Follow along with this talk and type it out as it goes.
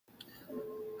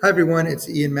Hi everyone, it's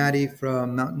Ian Maddie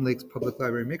from Mountain Lakes Public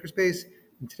Library Makerspace,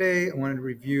 and today I wanted to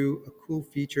review a cool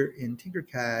feature in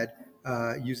Tinkercad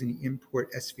using the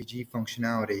import SVG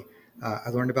functionality.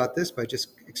 I learned about this by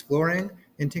just exploring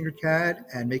in Tinkercad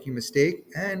and making a mistake,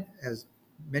 and as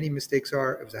many mistakes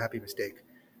are, it was a happy mistake.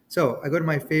 So I go to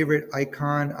my favorite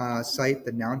icon site,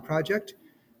 the Noun Project,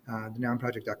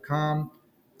 thenounproject.com.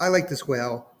 I like this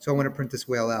whale, so I want to print this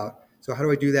whale out. So how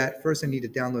do I do that? First, I need to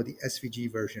download the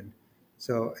SVG version.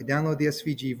 So I download the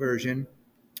SVG version,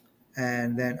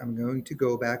 and then I'm going to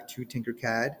go back to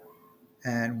Tinkercad,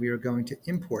 and we are going to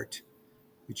import.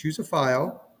 We choose a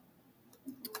file,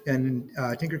 and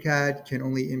Tinkercad can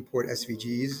only import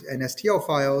SVGs, and STL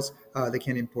files, they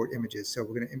can import images. So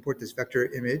we're going to import this vector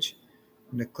image.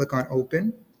 I'm going to click on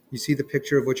Open. You see the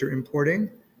picture of what you're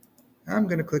importing. I'm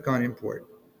going to click on Import.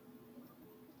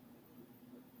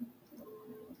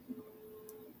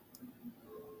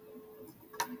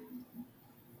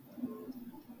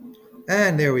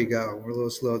 And there we go. We're a little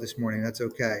slow this morning. That's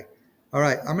okay. All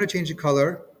right, I'm going to change the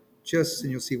color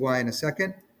and you'll see why in a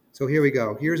second. So here we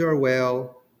go. Here's our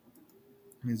whale.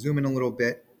 I'm going to zoom in a little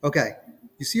bit. Okay,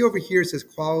 you see over here it says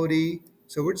quality.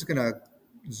 So we're just going to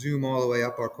zoom all the way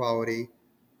up our quality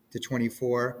to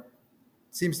 24.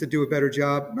 It seems to do a better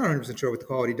job. I'm not 100% sure what the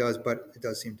quality does, but it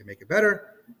does seem to make it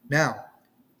better. Now,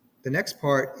 the next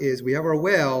part is we have our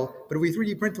whale, but if we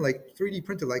 3D print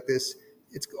it like this,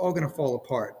 it's all going to fall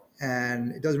apart,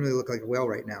 and it doesn't really look like a whale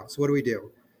right now. So what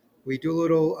do? We do a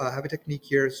little, have a technique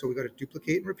here. So we got to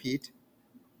duplicate and repeat.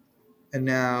 And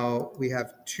now we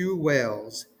have two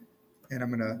whales, and I'm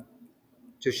going to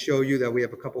just show you that we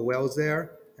have a couple whales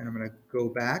there, and I'm going to go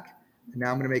back. And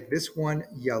now I'm going to make this one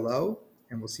yellow,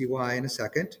 and we'll see why in a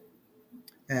second.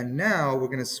 And now we're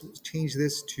going to change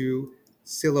this to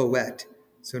silhouette.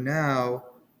 So now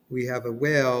we have a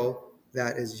whale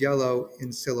that is yellow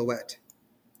in silhouette.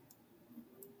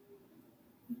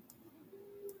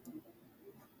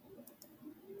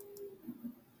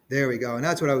 There we go. And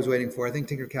that's what I was waiting for. I think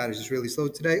Tinkercad is just really slow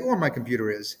today, or my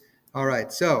computer is. All right,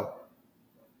 so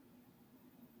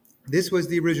this was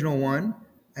the original one.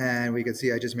 And we can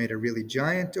see I just made a really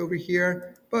giant over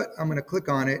here, but I'm going to click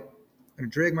on it. I'm going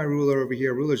to drag my ruler over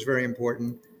here. Ruler is very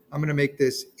important. I'm going to make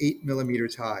this 8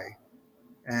 millimeters high.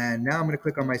 And now I'm going to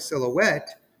click on my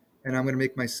silhouette, and I'm going to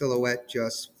make my silhouette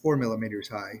just 4 millimeters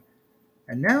high.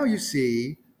 And now you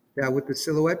see that with the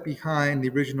silhouette behind the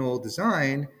original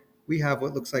design, we have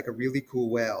what looks like a really cool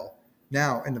whale.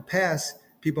 Now, in the past,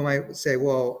 people might say,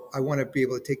 well, I want to be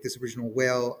able to take this original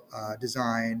whale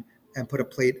design and put a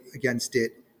plate against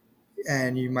it.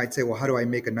 And you might say, well, how do I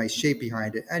make a nice shape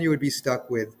behind it? And you would be stuck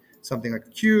with something like a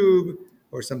cube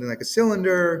or something like a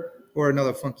cylinder or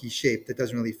another funky shape that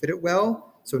doesn't really fit it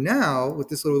well. So now with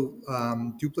this little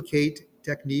duplicate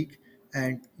technique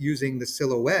and using the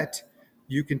silhouette,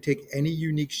 you can take any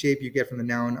unique shape you get from the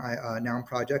Noun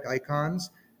Project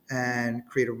icons and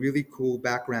create a really cool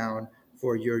background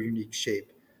for your unique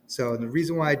shape. So the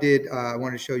reason why I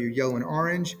wanted to show you yellow and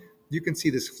orange, you can see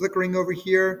this flickering over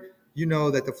here. You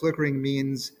know that the flickering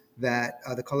means that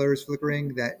the color is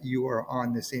flickering, that you are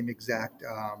on the same exact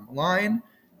line.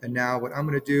 And now what I'm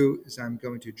going to do is I'm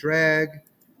going to drag,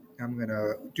 I'm going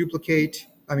to duplicate,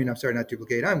 I'm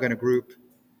going to group.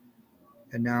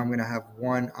 And now I'm going to have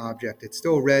one object. It's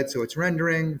still red, so it's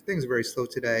rendering. Things are very slow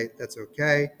today. That's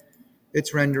okay.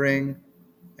 It's rendering.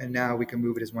 And now we can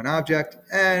move it as one object.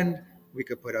 And we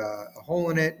could put a hole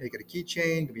in it, make it a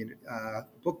keychain, could be a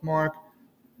bookmark,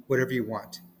 whatever you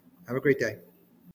want. Have a great day.